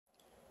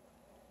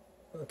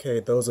Okay,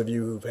 those of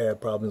you who've had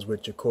problems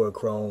with your Korg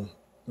Krome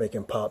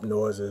making pop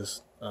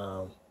noises,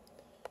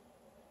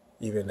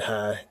 even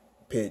high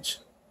pitch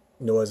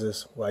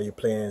noises while you're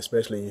playing,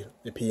 especially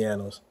the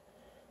pianos.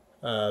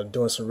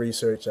 Doing some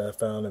research, I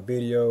found a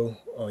video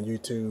on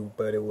YouTube,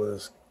 but it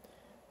was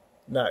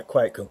not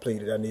quite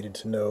completed. I needed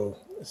to know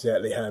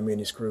exactly how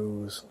many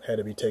screws had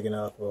to be taken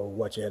off or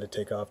what you had to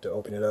take off to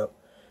open it up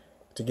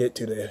to get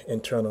to the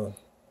internal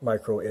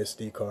micro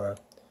SD card.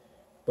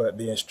 But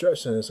the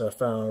instructions are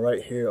found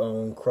right here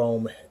on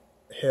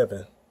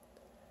KromeHeaven.com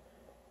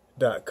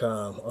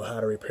on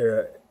how to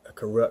repair a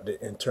corrupted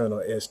internal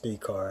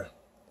SD card.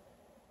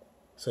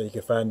 So you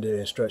can find the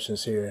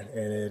instructions here,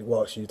 and it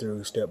walks you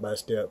through step by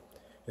step,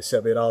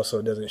 except it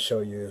also doesn't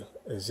show you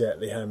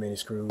exactly how many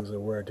screws or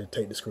where to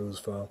take the screws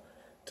from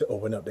to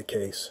open up the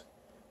case.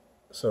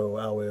 So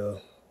I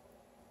will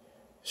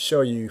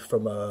show you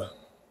from a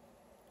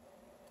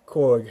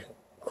Korg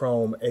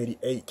Krome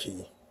 88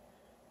 key.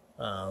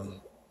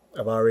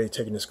 I've already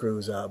taken the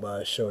screws out, but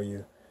I'll show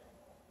you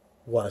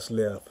what's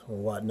left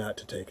and what not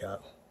to take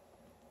out.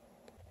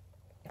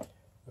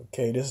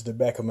 Okay, this is the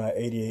back of my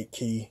 88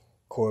 key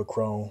Korg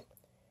Krome.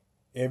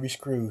 Every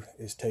screw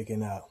is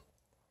taken out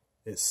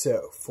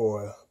except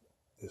for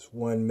this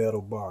one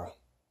metal bar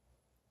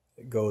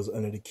that goes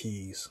under the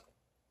keys.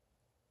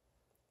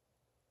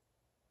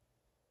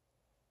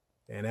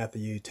 And after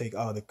you take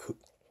all the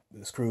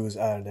screws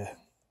out of the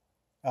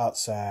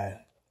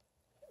outside,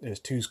 there's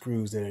two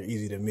screws that are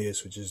easy to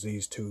miss, which is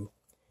these two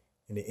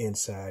in the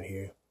inside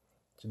here.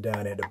 So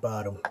down at the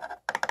bottom,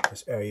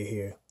 this area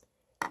here.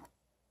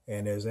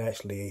 And there's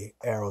actually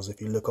arrows. If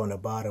you look on the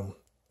bottom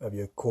of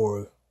your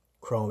Korg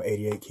Krome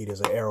 88 key, there's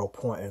an arrow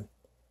pointing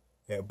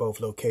at both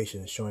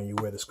locations showing you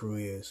where the screw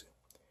is.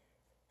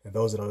 And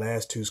those are the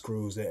last two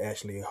screws that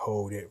actually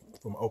hold it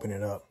from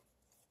opening up.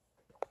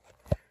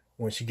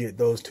 Once you get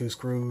those two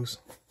screws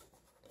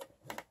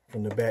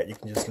from the back, you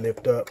can just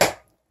lift up.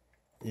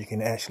 You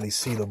can actually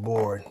see the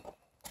board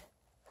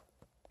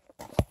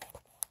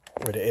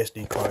where the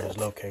SD card is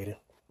located,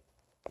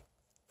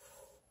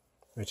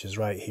 which is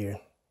right here.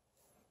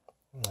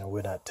 I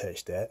will not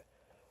touch that.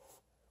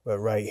 But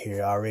right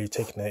here, I already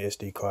taken that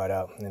SD card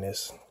out, and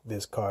it's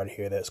this card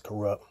here that's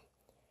corrupt,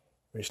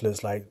 which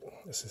looks like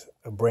this is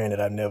a brand that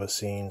I've never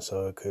seen,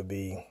 so it could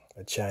be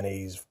a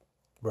Chinese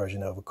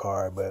version of a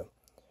card, but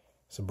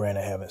it's a brand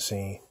I haven't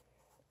seen.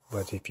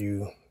 But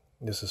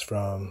this is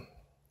from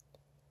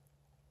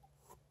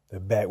the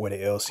back where the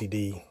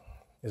LCD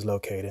is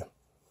located.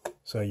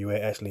 So you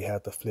actually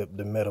have to flip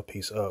the metal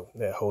piece up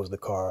that holds the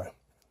card.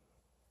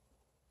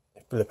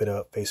 Flip it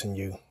up facing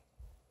you.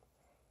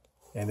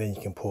 And then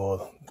you can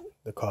pull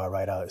the card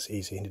right out. It's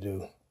easy to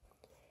do.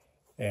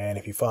 And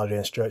if you follow the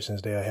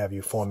instructions, they'll have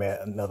you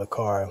format another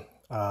card,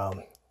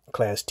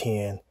 class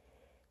 10,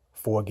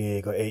 4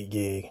 gig or 8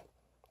 gig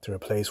to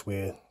replace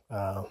with.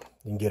 You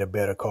can get a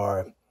better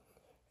card.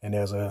 And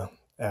there's a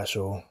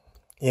actual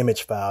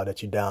image file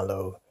that you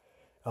download.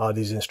 All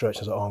these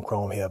instructions are on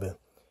KromeHeaven.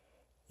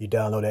 You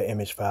download that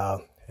image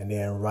file and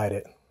then write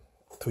it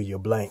to your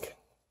blank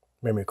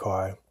memory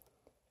card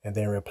and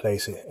then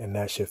replace it, and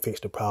that should fix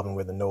the problem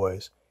with the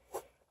noise.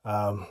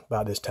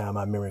 About this time,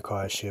 my memory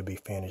card should be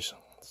finished,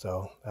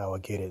 so I will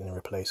get it and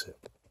replace it.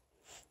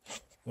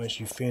 Once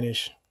you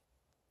finish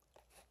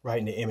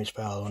writing the image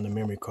file on the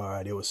memory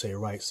card, it will say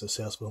write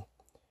successful.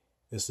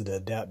 This is the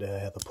adapter. I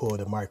have to pull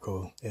the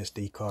micro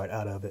SD card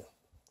out of it.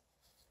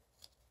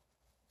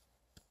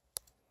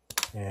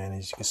 And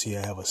as you can see,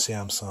 I have a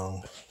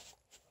Samsung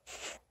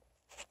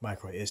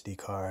micro SD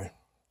card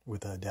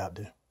with an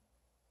adapter.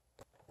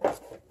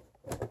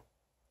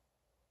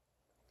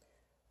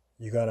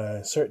 You're going to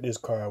insert this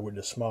card with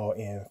the small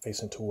end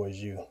facing towards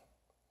you.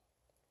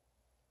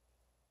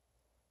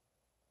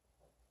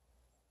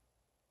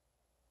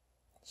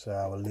 So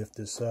I will lift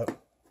this up.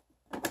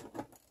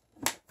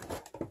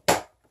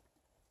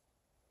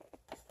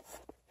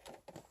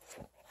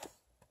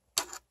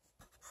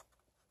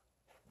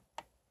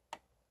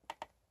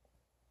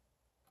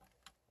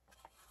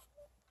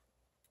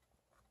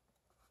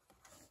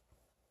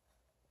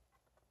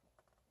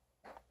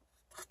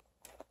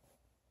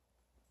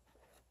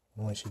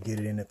 Once you get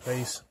it into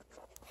place,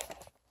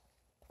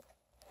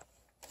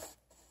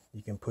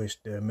 you can push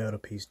the metal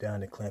piece down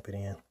to clamp it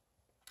in.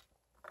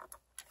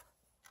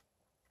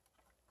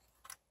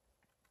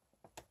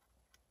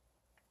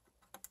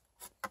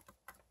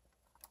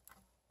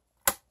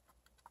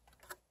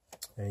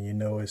 And you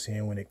know it's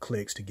in when it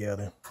clicks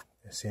together.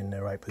 It's in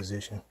the right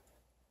position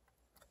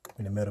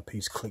when the metal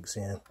piece clicks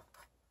in.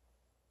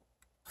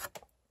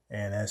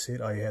 And that's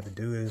it. All you have to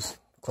do is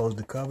close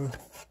the cover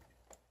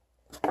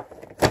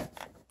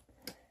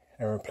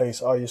and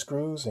replace all your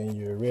screws, and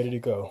you're ready to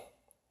go.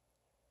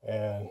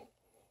 And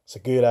it's a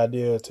good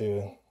idea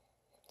to,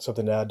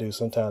 something that I do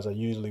sometimes. I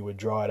usually would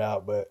draw it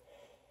out, but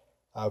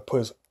I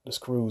put the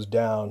screws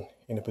down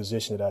in the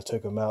position that I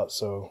took them out,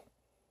 so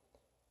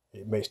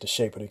it makes the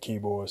shape of the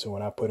keyboard. So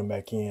when I put them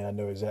back in, I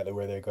know exactly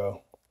where they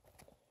go.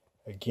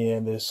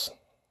 Again, this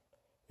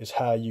is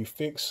how you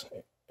fix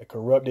a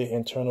corrupted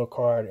internal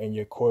card in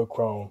your Korg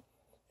Krome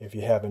if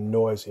you're having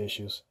noise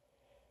issues.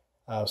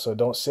 So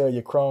don't sell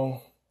your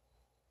Krome.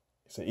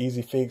 It's an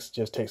easy fix,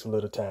 just takes a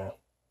little time.